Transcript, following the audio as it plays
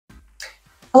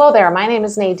Hello there, my name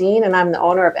is Nadine and I'm the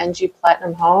owner of NG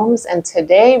Platinum Homes, and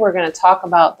today we're going to talk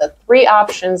about the 3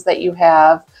 options that you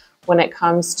have when it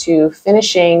comes to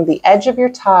finishing the edge of your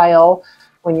tile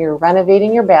when you're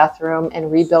renovating your bathroom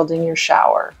and rebuilding your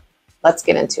shower. Let's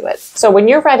get into it. So when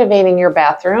you're renovating your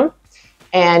bathroom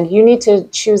and you need to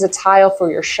choose a tile for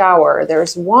your shower,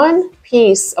 there's one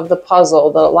piece of the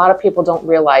puzzle that a lot of people don't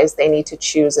realize they need to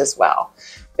choose as well.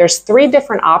 There's 3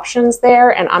 different options there,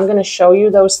 and I'm going to show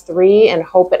you those 3 and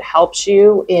hope it helps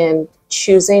you in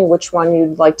choosing which one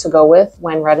you'd like to go with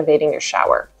when renovating your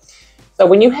shower. So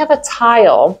when you have a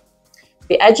tile,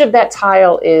 the edge of that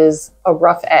tile is a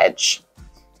rough edge.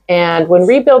 And when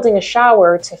rebuilding a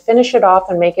shower, to finish it off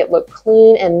and make it look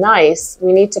clean and nice,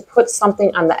 we need to put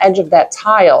something on the edge of that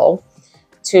tile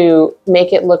to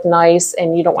make it look nice,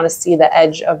 and you don't want to see the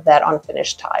edge of that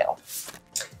unfinished tile.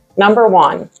 Number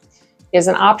 1 is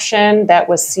an option that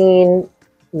was seen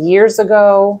years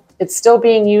ago. It's still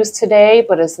being used today,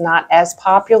 but is not as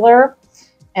popular,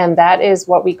 and that is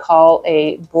what we call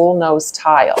a bullnose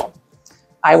tile.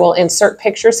 I will insert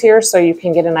pictures here so you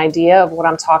can get an idea of what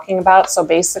I'm talking about. So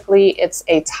basically, it's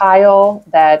a tile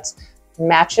that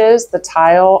matches the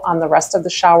tile on the rest of the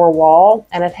shower wall,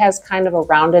 and it has kind of a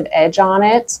rounded edge on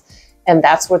it, and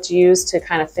that's what's used to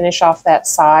kind of finish off that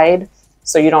side,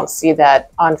 so you don't see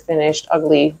that unfinished,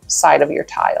 ugly side of your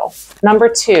tile. Number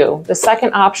 2, the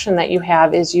second option that you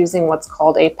have is using what's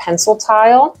called a pencil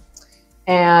tile.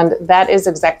 And that is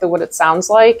exactly what it sounds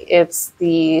like. It's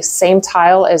the same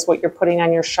tile as what you're putting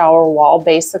on your shower wall,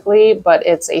 basically, but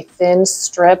it's a thin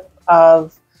strip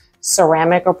of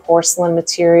ceramic or porcelain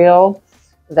material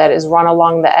that is run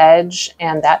along the edge,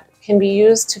 and that can be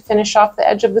used to finish off the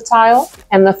edge of the tile.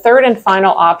 And the third and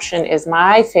final option is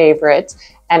my favorite,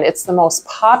 and it's the most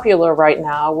popular right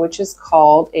now, which is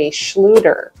called a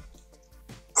Schluter.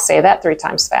 Say that 3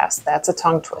 times fast. That's a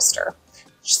tongue twister.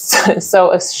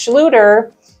 So a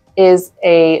Schluter is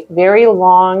a very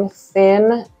long,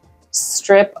 thin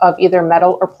strip of either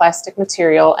metal or plastic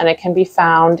material, and it can be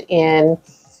found in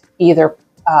either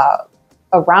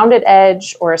a rounded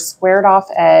edge or a squared off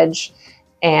edge,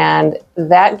 and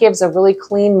that gives a really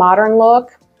clean, modern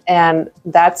look. And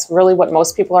that's really what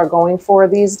most people are going for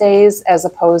these days, as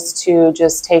opposed to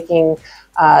just taking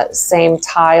same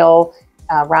tile,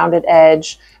 rounded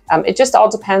edge. It just all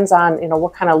depends on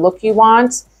what kind of look you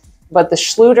want. But the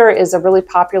Schluter is a really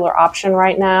popular option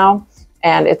right now,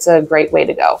 and it's a great way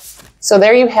to go. So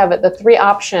there you have it, the 3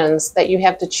 options that you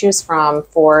have to choose from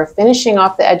for finishing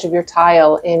off the edge of your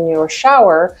tile in your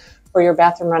shower for your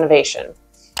bathroom renovation.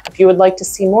 If you would like to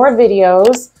see more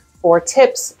videos for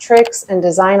tips, tricks, and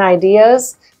design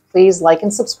ideas, please like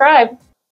and subscribe.